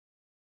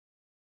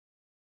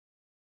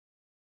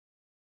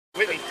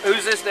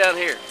Who's this down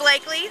here?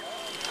 Blakely.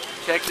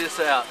 Check this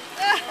out.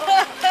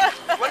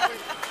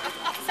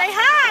 Say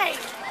hi.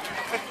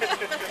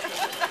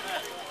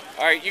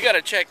 All right, you got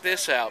to check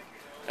this out.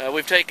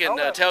 We've taken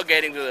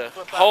tailgating to the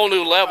whole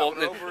new level.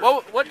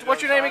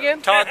 What's your name again?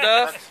 Todd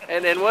Duff.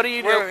 And then what do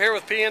you do? We're here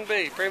with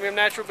PNB, Premium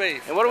Natural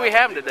Beef. And what do we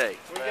have today?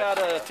 We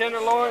got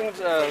tenderloins.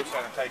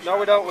 No,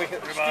 we don't. We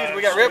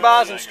got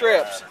ribeyes and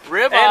strips.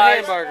 Ribeyes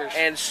and hamburgers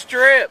and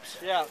strips.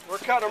 Yeah, we're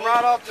cutting them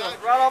right off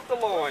the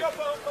loin.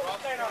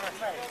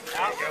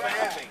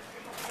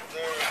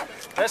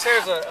 This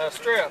here's a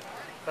strip.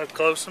 Up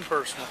close and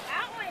personal.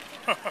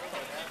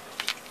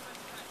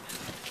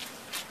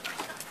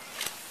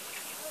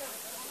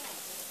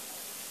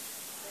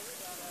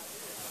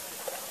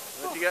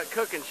 What you got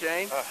cooking,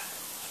 Shane?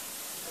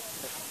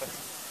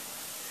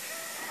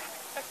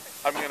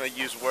 I'm going to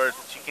use words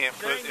that you can't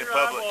put in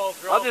public.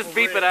 I'll just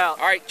beep it out.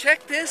 All right,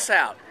 check this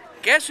out.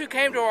 Guess who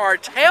came to our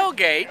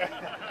tailgate?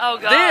 Oh,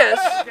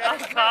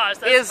 God.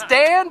 This is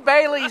Dan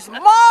Bailey's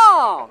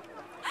mom.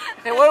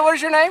 And what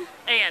is your name?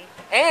 Ann.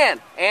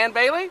 Ann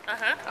Bailey?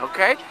 Uh-huh.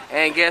 Okay.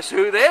 And guess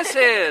who this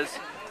is?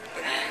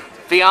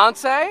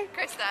 Fiance?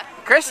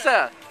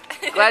 Krista.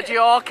 Glad you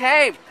all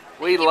came.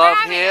 We love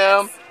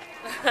him.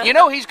 You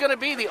know he's going to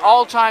be the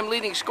all-time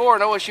leading scorer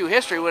in OSU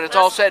history when it's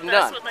all said and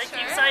done. That's what they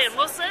keep saying.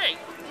 We'll see.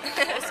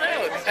 We'll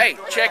see. Hey,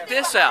 check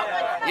this out.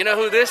 You know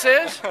who this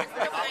is?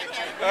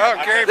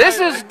 This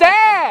is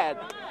Dad.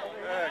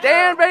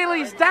 Dan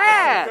Bailey's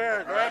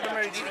dad. Glad to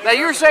meet you. Now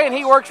you're saying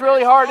he works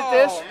really hard at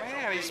this? Oh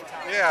man, it's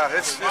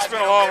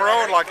been a long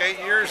road. Like 8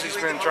 years he's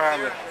been trying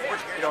to,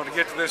 to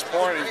get to this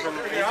point.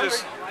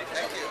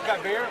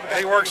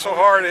 He works so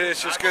hard.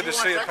 It's just good to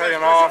see it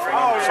paying off, and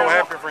I'm so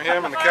happy for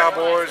him and the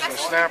Cowboys and the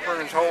snapper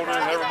and holder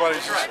and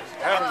everybody's just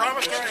having.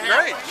 It's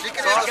great.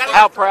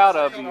 How proud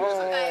of you?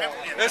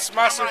 This is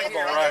my Super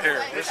Bowl right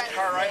here. It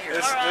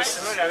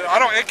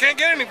can't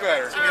get any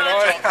better.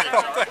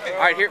 All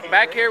right,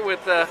 back here with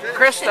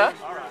Krista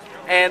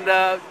and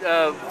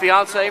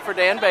fiance for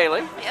Dan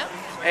Bailey. Yep.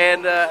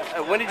 And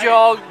when did you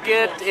all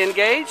get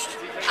engaged?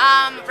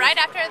 Right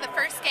after the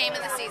first game of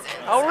the season.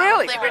 Oh,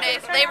 really? Labor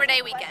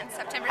Day weekend,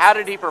 September 6th. How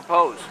did he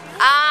propose?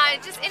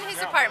 Just in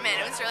his apartment.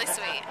 It was really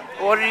sweet.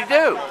 What did he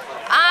do?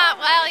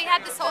 Well, he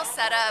had this whole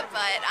setup,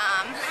 but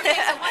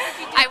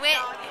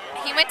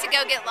he went to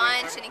go get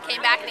lunch, and he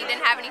came back and he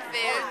didn't have any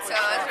food, so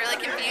I was really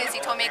confused.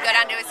 He told me to go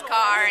down to his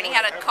car, and he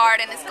had a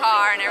card in his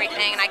car and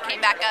everything, and I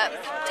came back up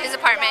to his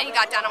apartment, and he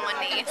got down on one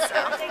knee, so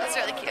it was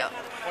really cute.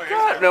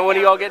 Good. Now, when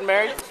are you all getting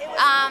married?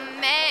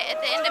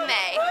 At the end of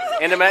May.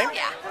 End of May?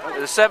 Yeah.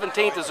 The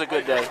 17th is a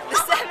good day. The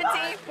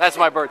 17th? That's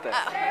my birthday.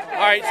 Oh.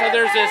 All right, so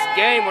there's this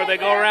game where they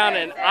go around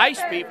and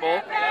ice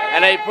people,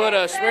 and they put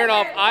a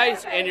Smirnoff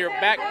Ice in your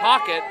back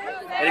pocket,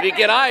 and if you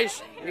get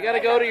ice, you got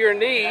to go to your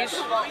knees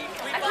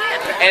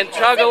and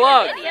chug a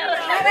lug.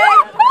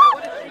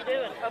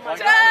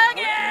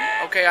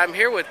 Okay, I'm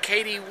here with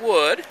Katie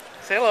Wood.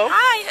 Say hello.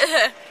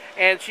 Hi.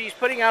 And she's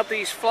putting out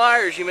these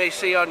flyers you may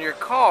see on your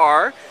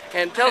car.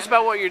 And tell us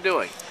about what you're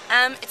doing.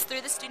 It's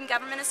through the Student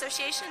Government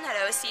Association at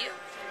OSU,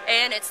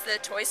 and it's the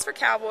Toys for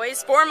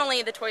Cowboys,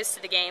 formerly the Toys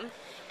to the Game.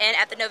 And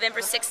at the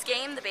November 6th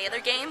game, the Baylor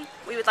game,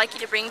 we would like you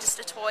to bring just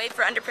a toy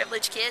for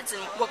underprivileged kids,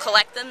 and we'll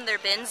collect them. They're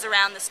bins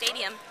around the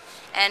stadium,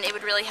 and it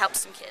would really help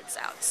some kids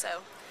out.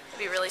 So it'd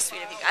be really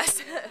sweet of you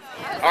guys.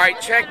 All right,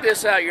 check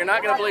this out. You're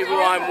not going to believe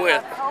who I'm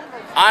with.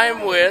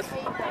 I'm with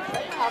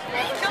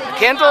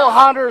Kendall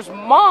Hunter's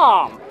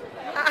mom.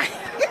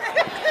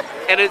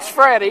 And it's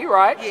Freddie,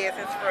 right? Yes,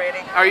 it's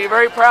Freddie. Are you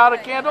very proud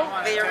of Kendall?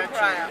 Very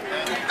proud.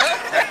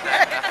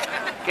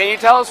 Can you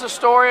tell us a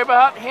story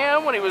about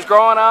him when he was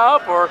growing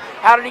up, or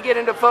how did he get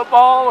into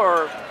football,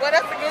 or? Well,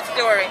 that's a good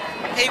story.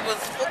 He was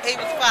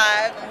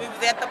 5, and we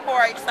was at the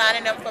park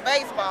signing up for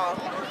baseball.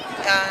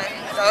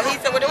 So he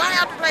said, "Well, do I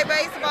have to play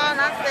baseball?" And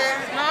I said,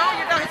 "No,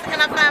 you don't." He said,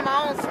 "Can I find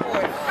my own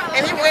sport?"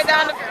 And he went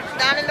down in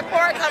the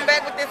park, come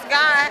back with this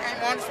guy, and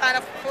wanted to sign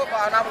up for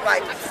football. And I was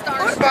like,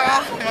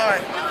 "Football?"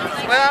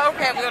 Well,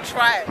 okay, we'll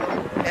try it.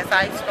 That's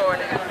how he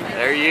started.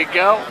 There you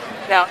go.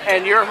 Now,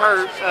 and you're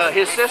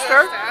his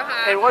sister?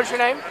 And what's your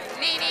name?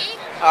 Nene.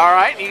 All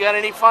right. You got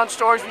any fun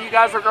stories when you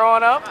guys were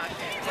growing up?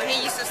 When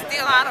he used to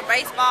steal all the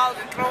baseballs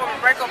and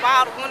break up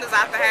all the windows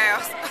out the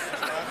house.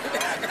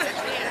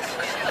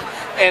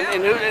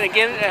 and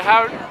again,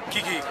 how?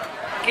 Kiki.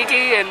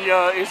 Kiki, and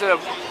is it a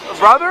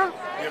brother?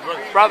 Yeah,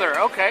 brother. Brother,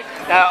 okay.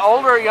 Now,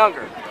 older or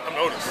younger? I'm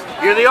the oldest.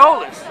 You're the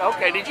oldest.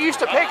 Okay. Did you used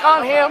to pick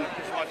on him?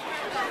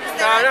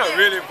 No, not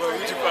really, but we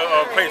used to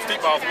play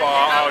street ball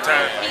all the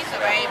time. He's a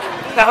baby.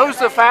 Now, who's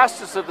the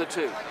fastest of the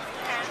two?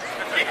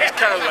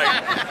 Kind of like,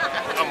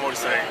 I'm more the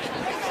same.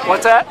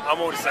 What's that? I'm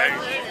more the same.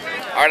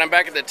 All right, I'm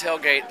back at the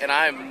tailgate, and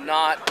I am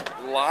not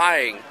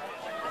lying.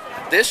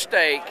 This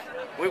steak,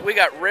 we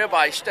got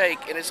ribeye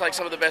steak, and it's like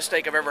some of the best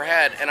steak I've ever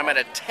had, and I'm at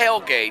a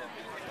tailgate,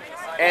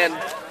 and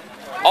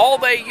all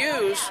they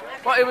use,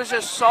 well, it was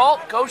just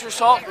salt, kosher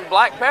salt, and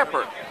black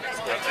pepper.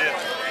 That's it.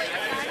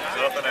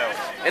 Nothing else.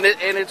 And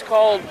it's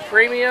called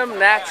Premium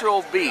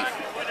Natural Beef.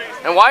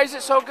 And why is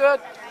it so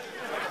good?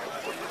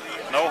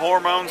 No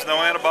hormones,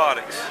 no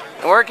antibiotics.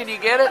 And where can you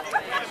get it?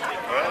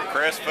 Well,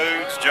 Crest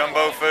Foods,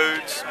 Jumbo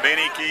Foods,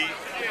 Benny Key,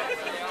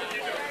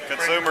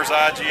 Consumers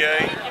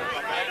IGA.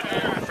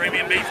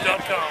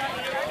 PremiumBeef.com.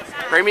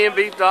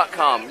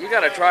 PremiumBeef.com. You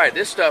got to try it.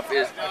 This stuff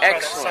is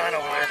excellent. Sign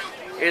over there.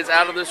 It's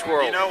out of this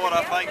world. You know what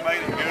I think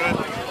made it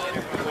good?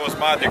 Was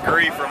my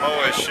degree from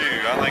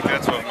OSU. I think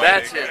that's what made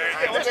That's it.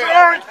 it.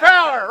 Orange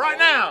power right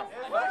now.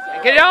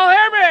 Can y'all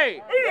hear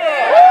me?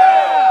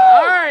 Yeah.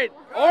 All right.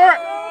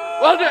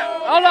 Well,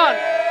 hold on.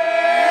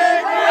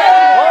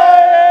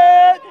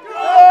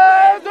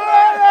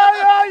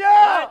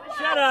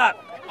 Shut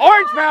up.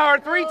 Orange power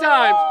 3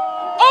 times.